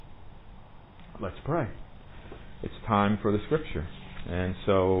Let's pray. It's time for the Scripture. And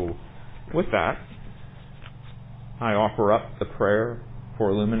so, with that, I offer up the prayer for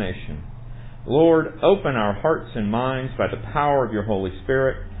illumination. Lord, open our hearts and minds by the power of your Holy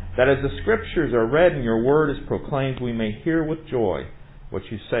Spirit, that as the Scriptures are read and your word is proclaimed, we may hear with joy what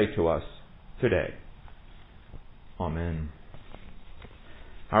you say to us today. Amen.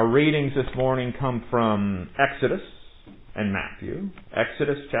 Our readings this morning come from Exodus and Matthew.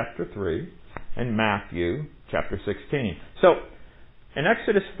 Exodus chapter 3 and Matthew chapter 16. So, in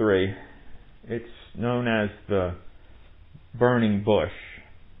Exodus 3, it's known as the burning bush.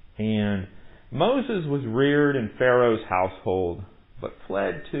 And Moses was reared in Pharaoh's household, but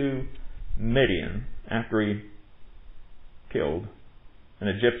fled to Midian after he killed an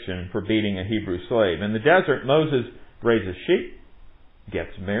Egyptian for beating a Hebrew slave. In the desert, Moses raises sheep,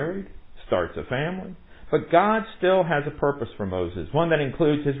 gets married, starts a family. But God still has a purpose for Moses, one that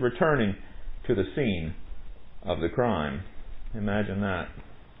includes his returning to the scene of the crime. Imagine that.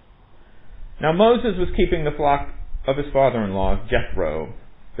 Now Moses was keeping the flock of his father-in-law, Jethro,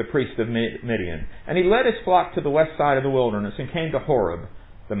 the priest of Midian. And he led his flock to the west side of the wilderness and came to Horeb,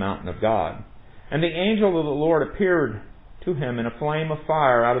 the mountain of God. And the angel of the Lord appeared to him in a flame of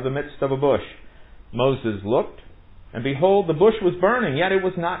fire out of the midst of a bush. Moses looked, and behold, the bush was burning, yet it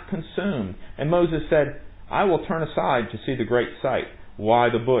was not consumed. And Moses said, I will turn aside to see the great sight, why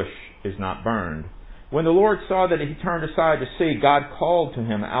the bush is not burned. When the Lord saw that he turned aside to see, God called to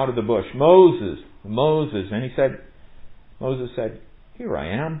him out of the bush, Moses, Moses. And Moses said, Here I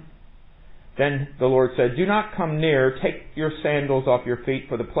am. Then the Lord said, Do not come near, take your sandals off your feet,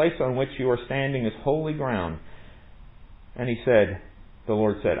 for the place on which you are standing is holy ground. And the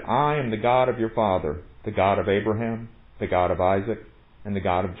Lord said, I am the God of your father, the God of Abraham, the God of Isaac, and the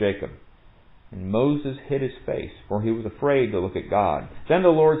God of Jacob. And Moses hid his face, for he was afraid to look at God. Then the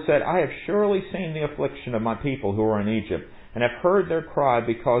Lord said, I have surely seen the affliction of my people who are in Egypt, and have heard their cry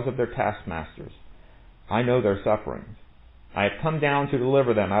because of their taskmasters. I know their sufferings. I have come down to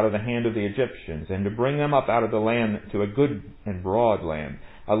deliver them out of the hand of the Egyptians, and to bring them up out of the land to a good and broad land,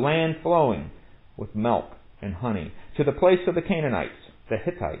 a land flowing with milk and honey, to the place of the Canaanites, the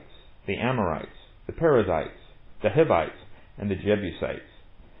Hittites, the Amorites, the Perizzites, the Hivites, and the Jebusites.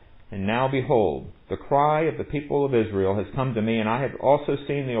 And now behold, the cry of the people of Israel has come to me, and I have also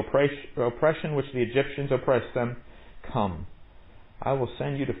seen the oppression which the Egyptians oppress them. Come, I will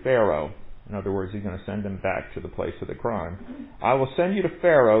send you to Pharaoh. In other words, he's going to send them back to the place of the crime. I will send you to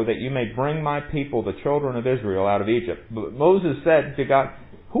Pharaoh that you may bring my people, the children of Israel, out of Egypt. But Moses said to God,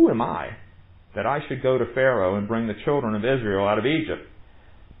 Who am I that I should go to Pharaoh and bring the children of Israel out of Egypt?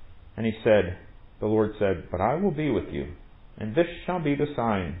 And the Lord said, But I will be with you, and this shall be the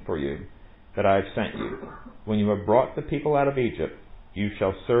sign for you that I have sent you. When you have brought the people out of Egypt, you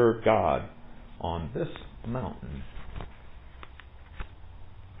shall serve God on this mountain.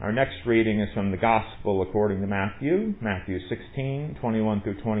 Our next reading is from the Gospel according to Matthew 16, 21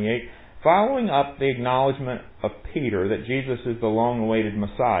 through 28. Following up the acknowledgement of Peter that Jesus is the long-awaited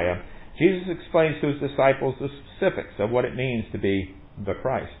Messiah, Jesus explains to his disciples the specifics of what it means to be the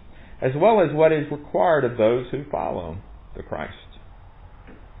Christ, as well as what is required of those who follow the Christ.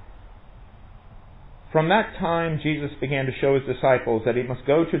 From that time, Jesus began to show his disciples that he must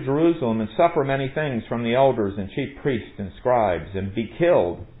go to Jerusalem and suffer many things from the elders and chief priests and scribes, and be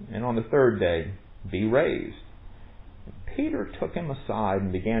killed, and on the third day be raised. Peter took him aside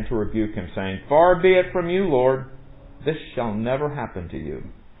and began to rebuke him, saying, Far be it from you, Lord, this shall never happen to you.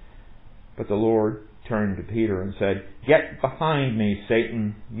 But the Lord turned to Peter and said, Get behind me,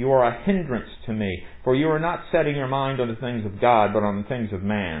 Satan. You are a hindrance to me, for you are not setting your mind on the things of God, but on the things of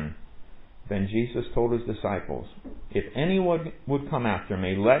man. Then Jesus told his disciples, If anyone would come after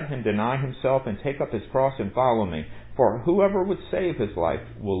me, let him deny himself and take up his cross and follow me. For whoever would save his life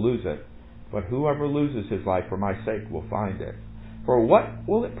will lose it, but whoever loses his life for my sake will find it. For what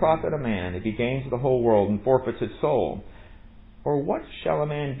will it profit a man if he gains the whole world and forfeits his soul? Or what shall a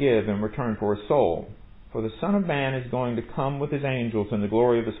man give in return for his soul? For the Son of Man is going to come with his angels in the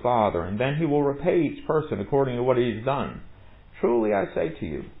glory of his Father, and then he will repay each person according to what he has done. Truly I say to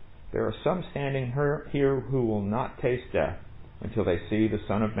you, there are some standing here who will not taste death until they see the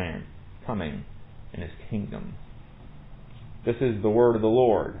Son of Man coming in his kingdom. This is the word of the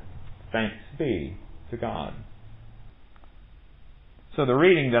Lord. Thanks be to God. So the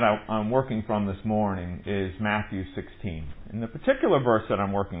reading that I'm working from this morning is Matthew 16. And the particular verse that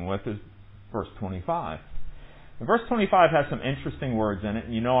I'm working with is verse 25. And verse 25 has some interesting words in it,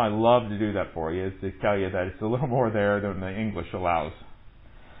 and you know I love to do that for you, is to tell you that it's a little more there than the English allows.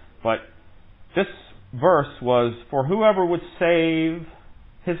 But this verse was, For whoever would save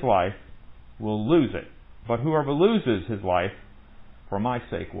his life will lose it. But whoever loses his life for my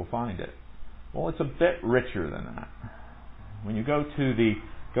sake will find it. Well, it's a bit richer than that. When you go to the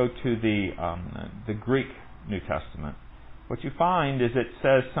Greek New Testament, what you find is it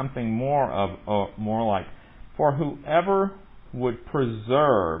says something more like, for whoever would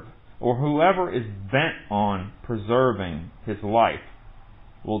preserve, or whoever is bent on preserving his life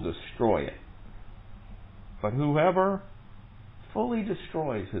will destroy it. But whoever fully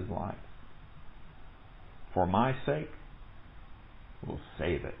destroys his life for my sake will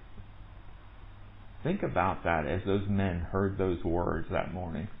save it. Think about that as those men heard those words that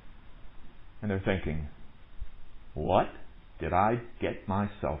morning. And they're thinking, what did I get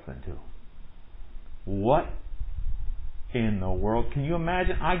myself into? What in the world? Can you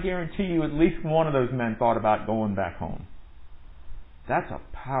imagine? I guarantee you at least one of those men thought about going back home. That's a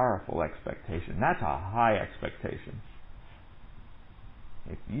powerful expectation. That's a high expectation.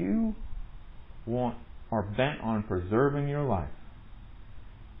 If you are bent on preserving your life,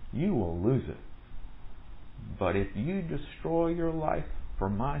 you will lose it. But if you destroy your life for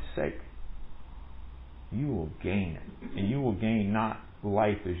my sake, you will gain it. And you will gain not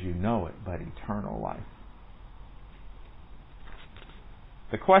life as you know it, but eternal life.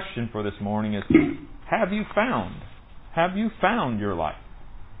 The question for this morning is, have you found your life?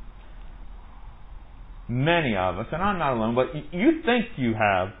 Many of us, and I'm not alone, but you think you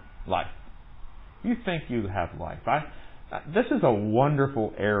have life. You think you have life. This is a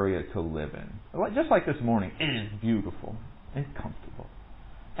wonderful area to live in. Just like this morning, it is beautiful and comfortable.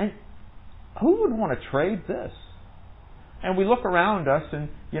 And who would want to trade this? And we look around us, and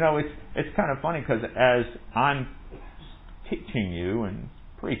it's kind of funny because as I'm teaching you and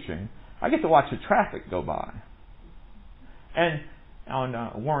preaching, I get to watch the traffic go by, and on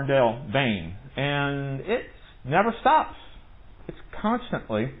Warrendale Bain, and it never stops. It's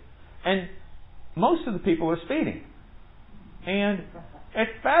constantly, and most of the people are speeding. And it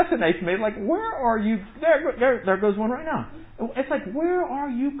fascinates me, like, where are you? There goes one right now. It's like, where are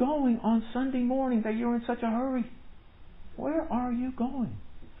you going on Sunday morning that you're in such a hurry? Where are you going?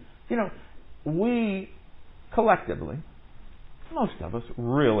 We collectively, most of us,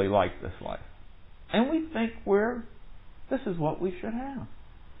 really like this life. And we think this is what we should have.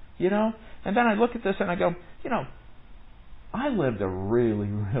 And then I look at this and I go, I lived a really,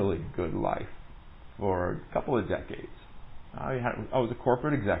 really good life for a couple of decades. I was a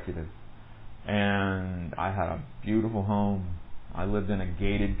corporate executive, and I had a beautiful home. I lived in a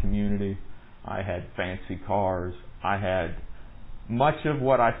gated community. I had fancy cars. I had much of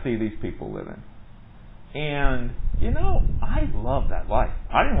what I see these people live in. And, I loved that life.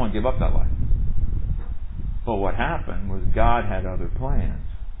 I didn't want to give up that life. But what happened was God had other plans.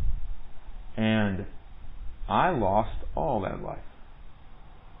 And I lost all that life.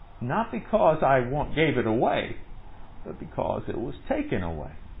 Not because I gave it away, but because it was taken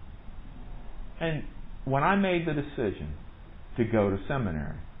away. And when I made the decision to go to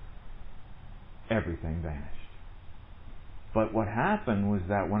seminary, everything vanished. But what happened was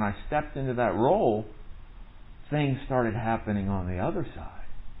that when I stepped into that role, things started happening on the other side.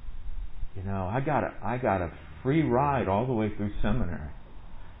 I got a free ride all the way through seminary.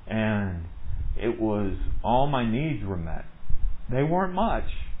 And it was, all my needs were met. They weren't much.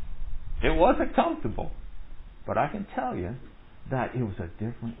 It wasn't comfortable. But I can tell you that it was a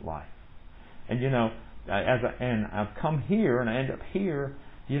different life. And and I've come here and I end up here,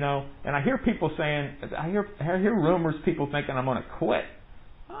 and I hear people saying, I hear rumors, people thinking I'm going to quit.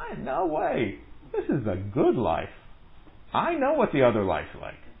 No way. This is a good life. I know what the other life's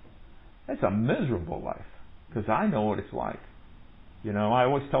like. It's a miserable life because I know what it's like. I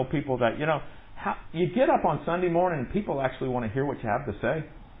always tell people that, how you get up on Sunday morning and people actually want to hear what you have to say.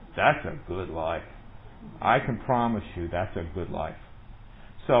 That's a good life. I can promise you that's a good life.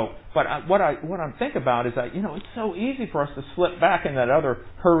 So, but what I think about is that, it's so easy for us to slip back in that other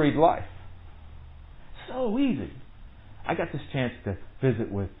hurried life. So easy. I got this chance to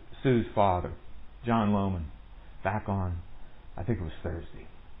visit with Sue's father, John Lohman, back on, I think it was Thursday.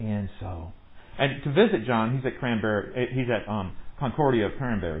 And to visit John, he's at Concordia of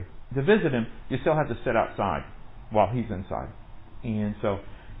Cranberry. To visit him, you still have to sit outside while he's inside. And so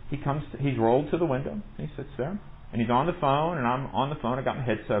he's rolled to the window, he sits there, and he's on the phone, and I'm on the phone, I got my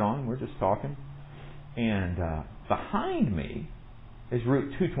headset on, we're just talking. And behind me is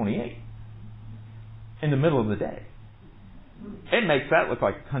Route 228 in the middle of the day. It makes that look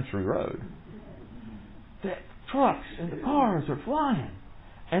like a country road. The trucks and the cars are flying,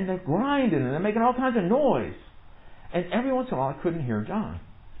 and they're grinding, and they're making all kinds of noise. And every once in a while I couldn't hear John.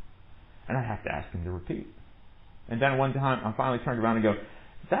 And I have to ask him to repeat. And then one time I finally turned around and go,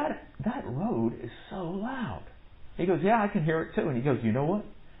 that road is so loud. He goes, yeah, I can hear it too. And he goes, you know what?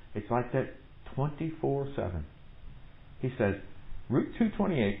 It's like that 24/7. He says, Route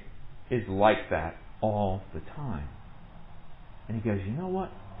 228 is like that all the time. And he goes, you know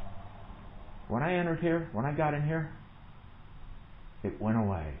what? When I entered here, when I got in here, it went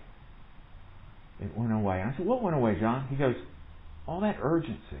away. It went away. And I said, what went away, John? He goes, all that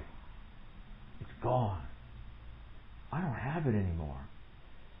urgency. It's gone. I don't have it anymore.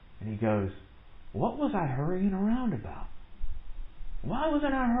 And he goes, what was I hurrying around about? Why was I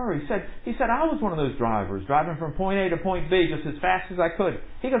in a hurry? He said, I was one of those drivers, driving from point A to point B just as fast as I could.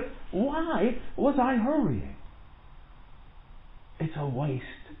 He goes, why was I hurrying? It's a waste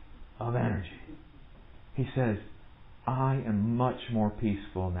of energy. He says, I am much more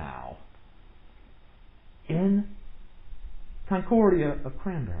peaceful now in Concordia of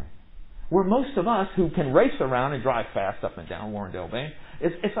Cranberry, where most of us who can race around and drive fast up and down Warrendale Bay,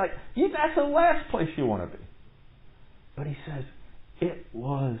 it's like, that's the last place you want to be. But he says, it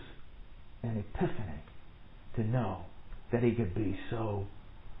was an epiphany to know that he could be so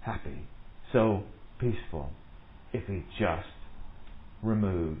happy, so peaceful, if he just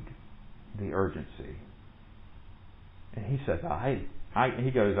removed the urgency. And he says,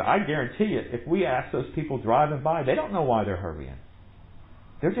 he goes, I guarantee you, if we ask those people driving by, they don't know why they're hurrying.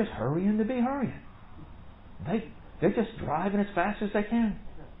 They're just hurrying to be hurrying. They're just driving as fast as they can.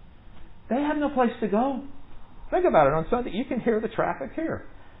 They have no place to go. Think about it. On Sunday, you can hear the traffic here.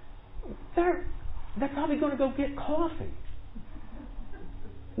 They're probably going to go get coffee.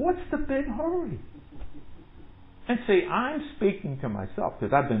 What's the big hurry? And see, I'm speaking to myself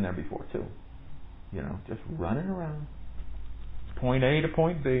because I've been there before too. Just running around. Point A to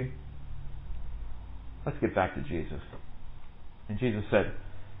point B. Let's get back to Jesus. And Jesus said,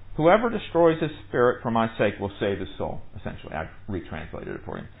 whoever destroys his spirit for my sake will save his soul. Essentially, I've retranslated it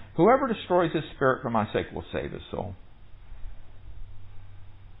for you. Whoever destroys his spirit for my sake will save his soul.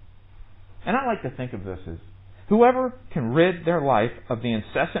 And I like to think of this as, whoever can rid their life of the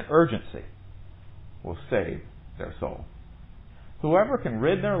incessant urgency will save their soul. Whoever can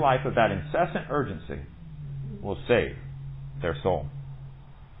rid their life of that incessant urgency will save their soul.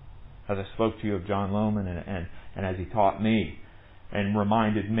 As I spoke to you of John Lohman and as he taught me and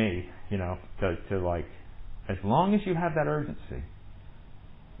reminded me, to like, as long as you have that urgency,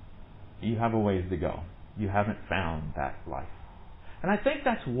 you have a ways to go. You haven't found that life. And I think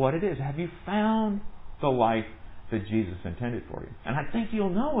that's what it is. Have you found the life that Jesus intended for you? And I think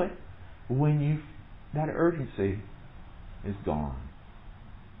you'll know it when that urgency is gone.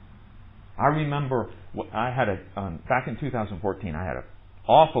 I remember I had back in 2014, I had an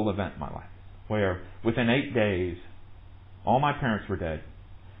awful event in my life where within 8 days, all my parents were dead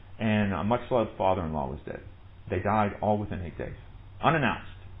and a much loved father-in-law was dead. They died all within 8 days. Unannounced.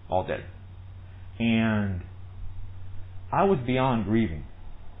 All dead. And I was beyond grieving.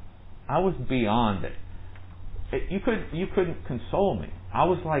 I was beyond it. You couldn't console me. I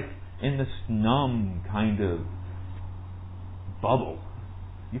was like in this numb kind of bubble.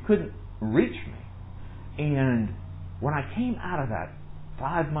 You couldn't reach me. And when I came out of that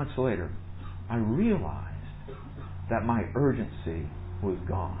 5 months later, I realized that my urgency was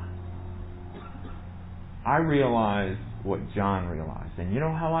gone. I realized what John realized. And you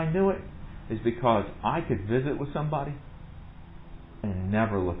know how I knew it? Is because I could visit with somebody and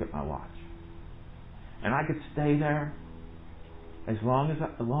never look at my watch. And I could stay there as long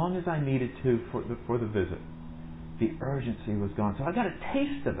as I needed to for the visit. The urgency was gone. So I got a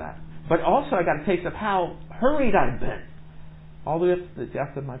taste of that. But also I got a taste of how hurried I'd been. All the way up to the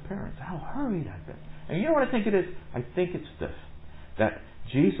death of my parents. How hurried I'd been. And you know what I think it is? I think it's this. That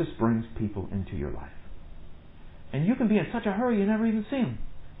Jesus brings people into your life. And you can be in such a hurry you never even see them.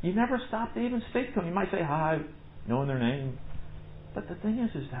 You never stop to even speak to them. You might say hi, knowing their name. But the thing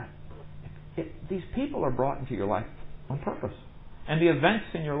is that these people are brought into your life on purpose. And the events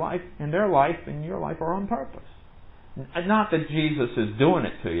in your life, in their life, in your life are on purpose. Not that Jesus is doing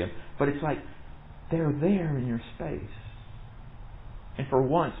it to you, but it's like they're there in your space. And for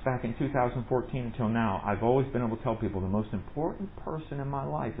once, back in 2014 until now, I've always been able to tell people the most important person in my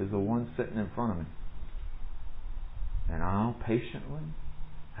life is the one sitting in front of me. And I'll patiently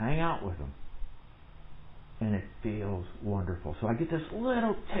hang out with them. And it feels wonderful. So I get this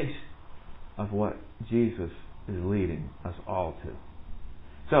little taste of what Jesus is leading us all to.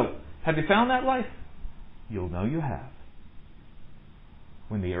 So, have you found that life? You'll know you have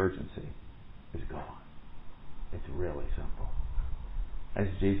when the urgency is gone. It's really simple. As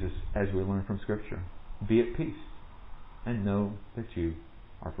we learn from Scripture, be at peace and know that you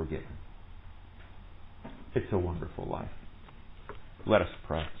are forgiven. It's a wonderful life. Let us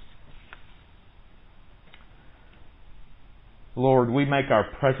pray. Lord, we make our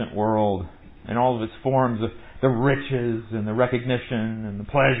present world and all of its forms, the riches and the recognition and the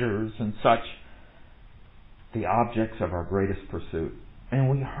pleasures and such, the objects of our greatest pursuit. And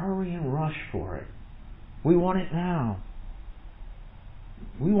we hurry and rush for it. We want it now.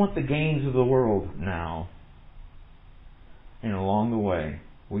 We want the gains of the world now. And along the way,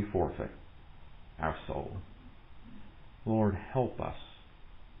 we forfeit our soul. Lord, help us.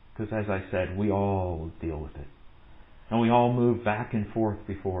 Because as I said, we all deal with it. And we all move back and forth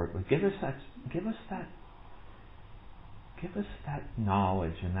before it. But give us that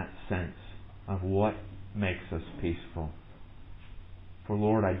knowledge and that sense of what makes us peaceful. For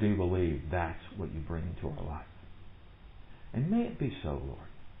Lord, I do believe that's what you bring into our life. And may it be so, Lord,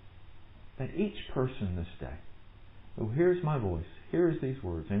 that each person this day who hears my voice, hears these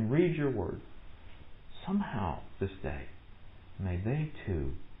words, and reads your word, somehow this day, may they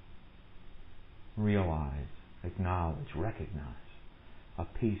too realize, acknowledge, recognize a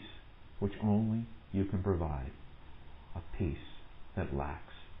peace which only you can provide, a peace that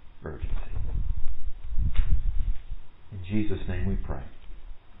lacks urgency. In Jesus' name we pray.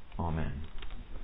 Amen.